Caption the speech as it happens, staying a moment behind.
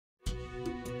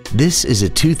This is a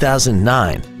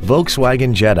 2009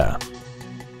 Volkswagen Jetta.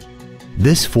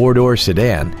 This four-door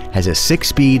sedan has a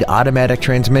 6-speed automatic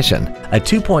transmission, a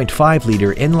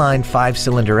 2.5-liter inline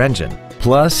 5-cylinder engine.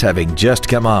 Plus, having just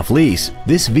come off lease,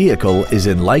 this vehicle is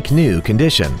in like-new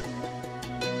condition.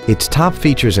 Its top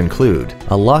features include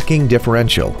a locking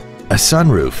differential, a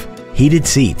sunroof, heated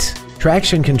seats,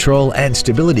 traction control and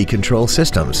stability control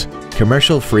systems,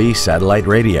 commercial-free satellite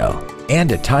radio,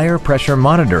 and a tire pressure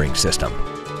monitoring system.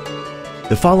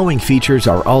 The following features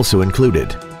are also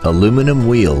included: aluminum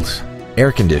wheels,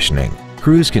 air conditioning,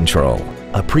 cruise control,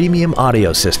 a premium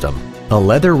audio system, a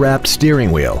leather-wrapped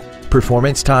steering wheel,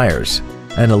 performance tires,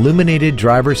 an illuminated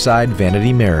driver's side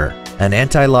vanity mirror, an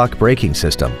anti-lock braking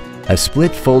system, a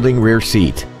split folding rear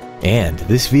seat, and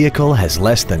this vehicle has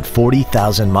less than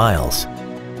 40,000 miles.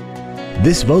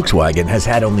 This Volkswagen has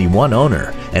had only one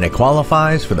owner and it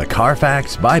qualifies for the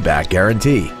Carfax buyback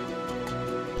guarantee.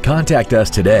 Contact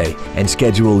us today and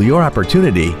schedule your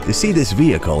opportunity to see this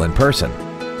vehicle in person.